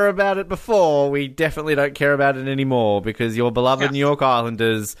didn't care about it before, we definitely don't care about it anymore because your beloved New York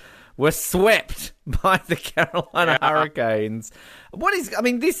Islanders were swept by the Carolina Hurricanes.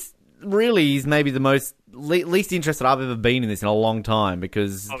 This really is maybe the most least interested I've ever been in this in a long time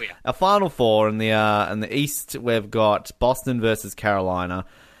because a Final Four in the East, we've got Boston versus Carolina.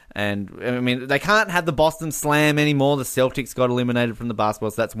 And, I mean, they can't have the Boston Slam anymore. The Celtics got eliminated from the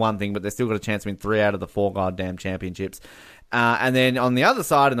basketball, so that's one thing, but they've still got a chance to win 3 out of the 4 goddamn championships. And then on the other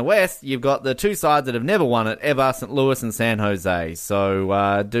side, in the West, you've got the 2 sides that have never won it ever, St. Louis and San Jose.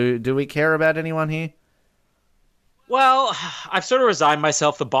 So do we care about anyone here? Well, I've sort of resigned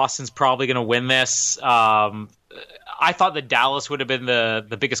myself that Boston's probably going to win this. I thought that Dallas would have been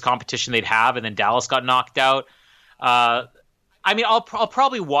the biggest competition they'd have, and then Dallas got knocked out. I'll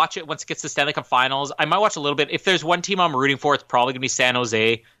probably watch it once it gets to the Stanley Cup Finals. I might watch a little bit. If there's one team I'm rooting for, it's probably going to be San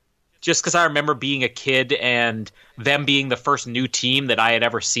Jose, just because I remember being a kid and them being the first new team that I had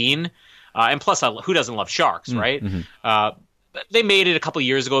ever seen. And plus, who doesn't love Sharks, right? Mm-hmm. They made it a couple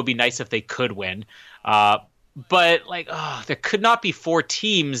years ago. It'd be nice if they could win. But there could not be 4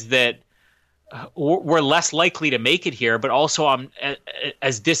 teams that were less likely to make it here, but also I'm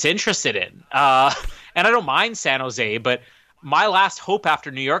as disinterested in. And I don't mind San Jose, but my last hope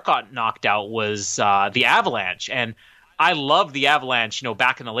after New York got knocked out was the Avalanche. And I loved the Avalanche,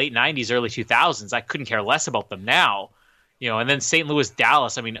 back in the late 90s, early 2000s. I couldn't care less about them now. And then St. Louis,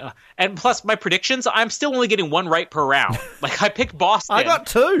 Dallas. I mean, and plus my predictions, I'm still only getting one right per round. Like I picked Boston. I got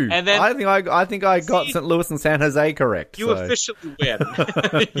two. And then I think I got St. Louis and San Jose correct. You officially win.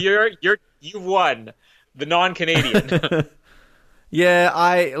 You won the non-Canadian. Yeah,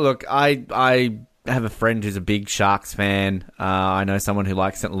 I have a friend who's a big Sharks fan. I know someone who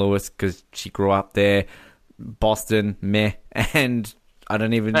likes St. Louis because she grew up there. Boston, meh, and I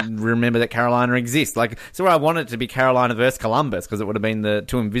don't even remember that Carolina exists. Like, so I wanted it to be Carolina versus Columbus because it would have been the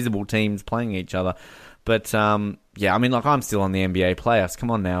two invisible teams playing each other. But, yeah, I mean, like, I'm still on the NBA playoffs. Come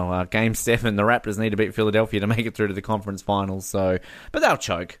on now. Game 7, the Raptors need to beat Philadelphia to make it through to the conference finals. So, but they'll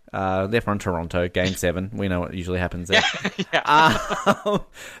choke. They're from Toronto, Game 7. We know what usually happens there.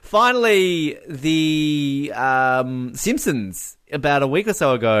 Finally, the Simpsons, about a week or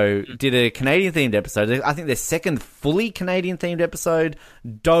so ago, did a Canadian-themed episode. I think their second fully Canadian-themed episode,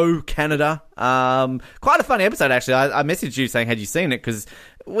 Doe Canada. Quite a funny episode, actually. I messaged you saying, had you seen it? Because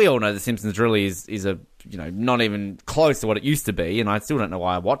we all know The Simpsons really is a, not even close to what it used to be, and I still don't know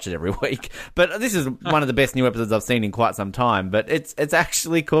why I watch it every week. But this is one of the best new episodes I've seen in quite some time. But it's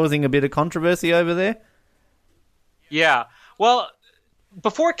actually causing a bit of controversy over there. Yeah. Well,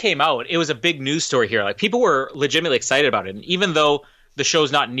 before it came out, it was a big news story here. Like, people were legitimately excited about it. And even though the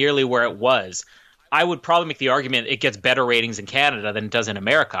show's not nearly where it was, I would probably make the argument it gets better ratings in Canada than it does in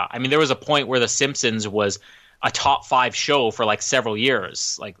America. I mean, there was a point where The Simpsons was a top 5 show for like several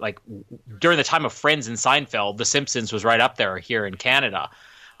years. Like during the time of Friends and Seinfeld, The Simpsons was right up there here in Canada.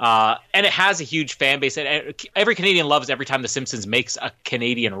 And it has a huge fan base. And every Canadian loves every time The Simpsons makes a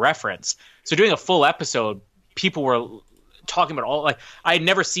Canadian reference. So doing a full episode, people were talking about all, like, I had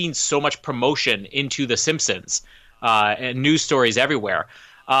never seen so much promotion into The Simpsons, and news stories everywhere.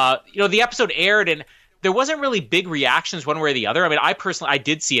 The episode aired and there wasn't really big reactions one way or the other. I mean, I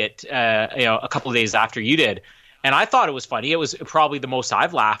did see it, a couple of days after you did, and I thought it was funny. It was probably the most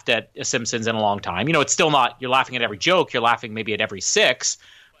I've laughed at Simpsons in a long time. It's still not, you're laughing at every joke, you're laughing maybe at every 6,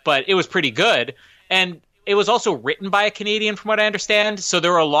 but it was pretty good. And it was also written by a Canadian, from what I understand. So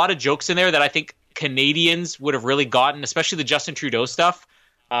there were a lot of jokes in there that I think Canadians would have really gotten, especially the Justin Trudeau stuff,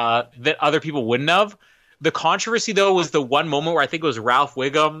 that other people wouldn't have. The controversy, though, was the one moment where I think it was Ralph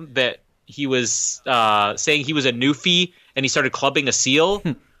Wiggum that he was saying he was a newfie and he started clubbing a seal.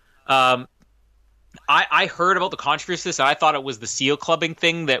 I heard about the controversy of this, and I thought it was the seal clubbing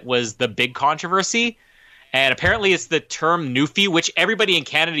thing that was the big controversy. And apparently it's the term newfie, which everybody in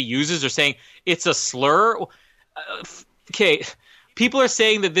Canada uses. They're saying it's a slur. Okay, people are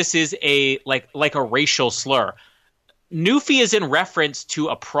saying that this is a like a racial slur. Newfie is in reference to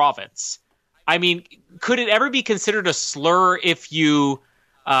a province. I mean, could it ever be considered a slur if you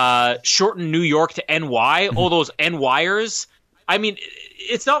shorten New York to NY? All those NYers. I mean,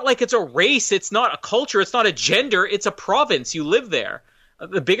 it's not like it's a race. It's not a culture. It's not a gender. It's a province. You live there.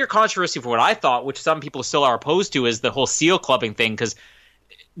 The bigger controversy for what I thought, which some people still are opposed to, is the whole seal clubbing thing, because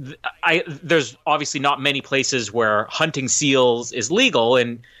there's obviously not many places where hunting seals is legal,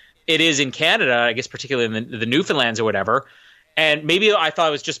 and it is in Canada, I guess, particularly in the Newfoundlands or whatever. And maybe I thought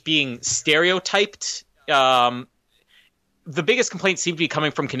it was just being stereotyped. The biggest complaints seem to be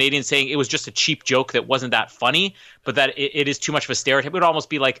coming from Canadians saying it was just a cheap joke that wasn't that funny, but that it is too much of a stereotype. It would almost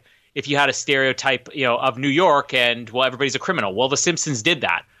be like if you had a stereotype, of New York and, well, everybody's a criminal. Well, The Simpsons did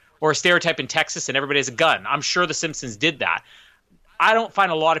that. Or a stereotype in Texas and everybody has a gun. I'm sure The Simpsons did that. I don't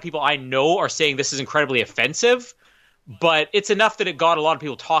find a lot of people I know are saying this is incredibly offensive, but it's enough that it got a lot of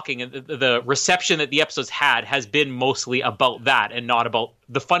people talking, and the reception that the episodes had has been mostly about that and not about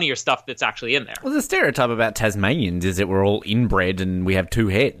the funnier stuff that's actually in there. Well, the stereotype about Tasmanians is that we're all inbred and we have 2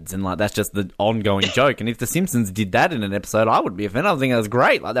 heads, and that's just the ongoing joke. And if The Simpsons did that in an episode, I would be offended. I think that was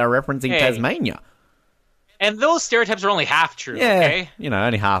great. Like, they were referencing Tasmania. And those stereotypes are only half true, okay?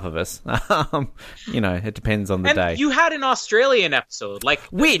 Only half of us. It depends on the day. You had an Australian episode.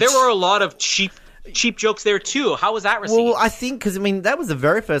 There were a lot of cheap jokes there too. How was that received? Well, I think because that was the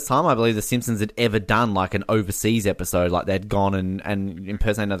very first time I believe The Simpsons had ever done like an overseas episode, like they'd gone and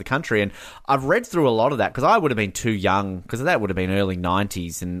impersonated another country. And I've read through a lot of that because I would have been too young, because that would have been early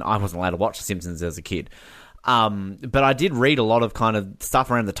 90s, and I wasn't allowed to watch The Simpsons as a kid. But I did read a lot of kind of stuff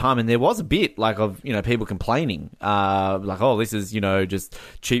around the time, and there was a bit of people complaining, this is just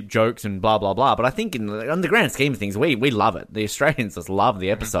cheap jokes and blah blah blah. But I think on the grand scheme of things, we love it. The Australians just love the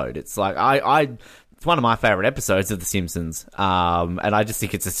episode. It's like it's one of my favorite episodes of The Simpsons, and I just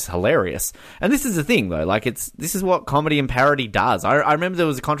think it's just hilarious. And this is the thing though, this is what comedy and parody does. I remember there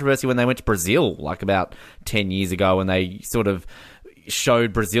was a controversy when they went to Brazil, about 10 years ago, and they sort of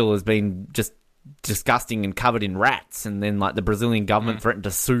showed Brazil as being just disgusting and covered in rats, and then like the Brazilian government threatened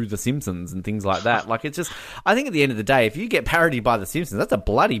to sue the Simpsons and things like that. Like, it's just, I think at the end of the day, if you get parodied by the Simpsons, that's a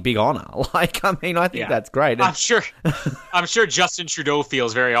bloody big honor. Like, I mean, I think that's great. I'm sure Justin Trudeau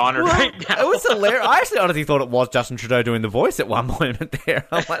feels very honored right now. It was hilarious. I actually honestly thought it was Justin Trudeau doing the voice at one moment there.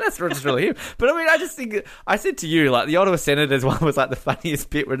 I'm like, that's just really him. But I mean, I just think, I said to you, like, the Ottawa Senators one was like the funniest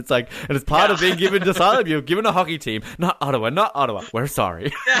bit, when it's like, and as part of being given asylum, you're given a hockey team. Not Ottawa. We're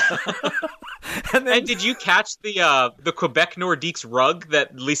sorry. And did you catch the Quebec Nordiques rug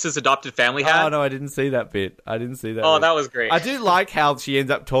that Lisa's adopted family had? Oh, no, I didn't see that bit. Oh, that was great. I do like how she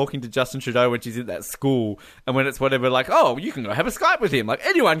ends up talking to Justin Trudeau when she's in that school, and when it's whatever, like, oh, you can go have a Skype with him. Like,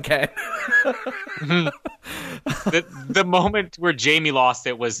 anyone can. The moment where Jamie lost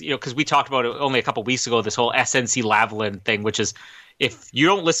it was, because we talked about it only a couple weeks ago, this whole SNC Lavalin thing, which is, if you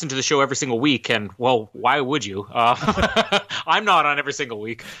don't listen to the show every single week, and, well, why would you? I'm not on every single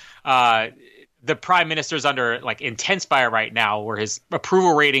week. The Prime Minister's under like intense fire right now, where his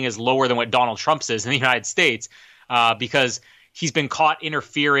approval rating is lower than what Donald Trump's is in the United States, because he's been caught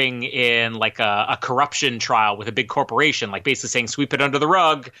interfering in like a corruption trial with a big corporation, like basically saying sweep it under the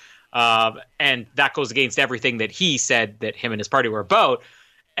rug, and that goes against everything that he said that him and his party were about.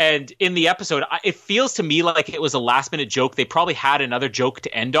 And in the episode, it feels to me like it was a last-minute joke. They probably had another joke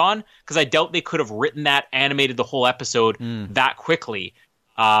to end on, because I doubt they could have written that, animated the whole episode that quickly.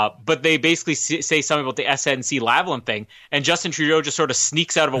 But they basically say something about the SNC Lavalin thing, and Justin Trudeau just sort of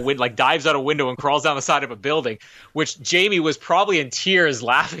sneaks out of a window, like dives out a window and crawls down the side of a building, which Jamie was probably in tears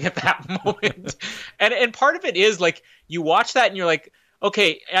laughing at that moment. And part of it is, like, you watch that and you're like,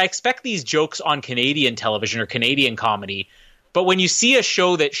 okay, I expect these jokes on Canadian television or Canadian comedy, but when you see a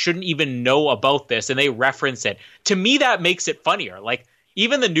show that shouldn't even know about this and they reference it, to me that makes it funnier. Like,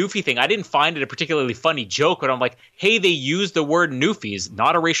 even the Newfie thing, I didn't find it a particularly funny joke, but I'm like, hey, they used the word Newfies.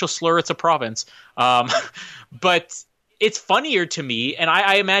 Not a racial slur, it's a province. But it's funnier to me, and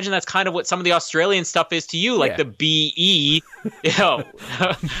I imagine that's kind of what some of the Australian stuff is to you, like the B-E.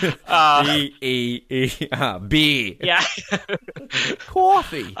 B. Yeah.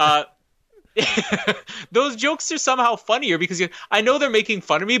 Coffee. Those jokes are somehow funnier because I know they're making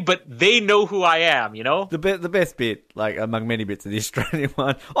fun of me, but they know who I am, you know? The best bit, like among many bits of the Australian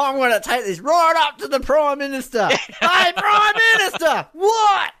one, I'm going to take this right up to the Prime Minister. Hey, Prime Minister!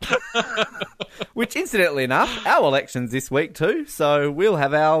 What? Which, incidentally enough, our election's this week too, so we'll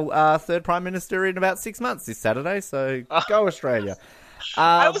have our third Prime Minister in about 6 months this Saturday, so go Australia.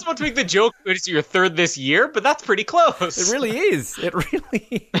 I was about to make the joke that it's your third this year, but that's pretty close. It really is.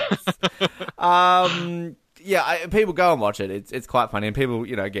 People go and watch it. It's quite funny, and people,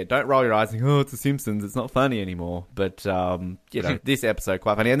 again, don't roll your eyes and think, oh, it's The Simpsons, it's not funny anymore. But this episode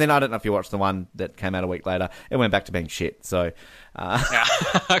quite funny. And then I don't know if you watched the one that came out a week later. It went back to being shit. So,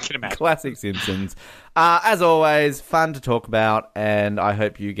 I can imagine. Classic Simpsons. As always, fun to talk about, and I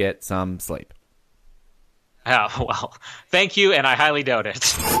hope you get some sleep. Oh, well, thank you, and I highly doubt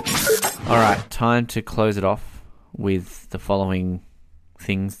it. All right, time to close it off with the following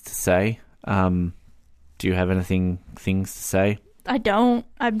things to say. Do you have things to say? I don't.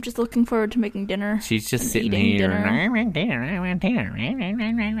 I'm just looking forward to making dinner. She's just sitting here.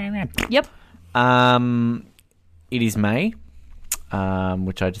 Yep. It is May,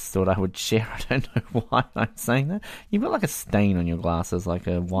 which I just thought I would share. I don't know why I'm saying that. You've got like a stain on your glasses, like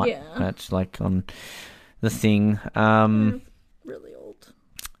a white patch, like on the thing. Really old.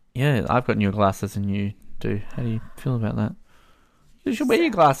 Yeah, I've got newer glasses than you do. How do you feel about that? You should wear your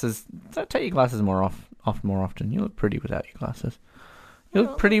glasses. Take your glasses more often. You look pretty without your glasses. You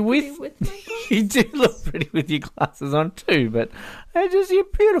look pretty with my glasses. You do look pretty with your glasses on too, but you're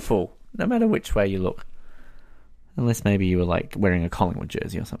beautiful no matter which way you look. Unless maybe you were like wearing a Collingwood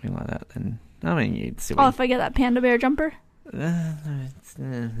jersey or something like that. Then you'd see. Oh, if I get that panda bear jumper. What's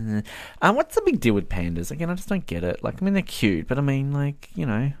the big deal with pandas? Again, I just don't get it. Like, they're cute, but do you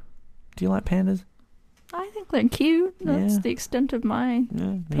like pandas? I think they're cute. That's the extent of my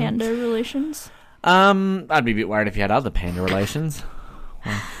panda relations. I'd be a bit worried if you had other panda relations.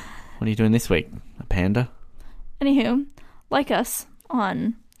 Well, what are you doing this week? A panda? Anywho, like us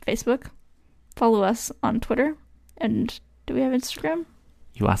on Facebook, follow us on Twitter, and do we have Instagram?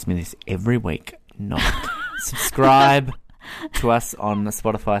 You ask me this every week. Not. Subscribe to us on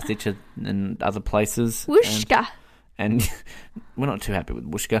Spotify, Stitcher, and other places. Wooshka. And we're not too happy with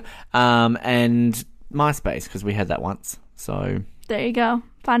Wooshka. And MySpace, because we had that once. So there you go.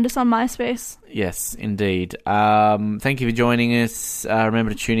 Find us on MySpace. Yes, indeed. Thank you for joining us.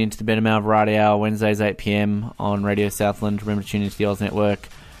 Remember to tune into the Better Mal Variety Hour, Wednesdays 8 p.m. on Radio Southland. Remember to tune into the Oz Network,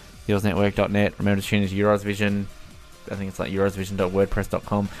 theoznetwork.net. Remember to tune into Eurovision I think it's like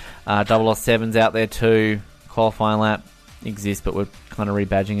Eurovision.wordpress.com. 007's out there too. Qualifying lap exists, but we're kind of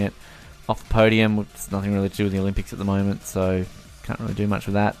rebadging it. Off the podium, it's nothing really to do with the Olympics at the moment, so can't really do much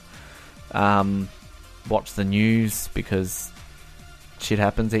with that. Watch the news because shit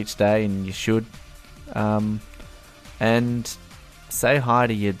happens each day, and you should. And say hi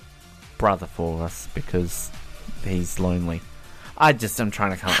to your brother for us because he's lonely. I'm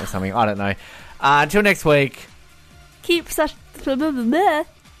trying to come up with something. I don't know. Until next week. Keep such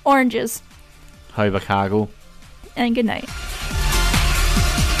oranges. Hoba Cargill. And good night.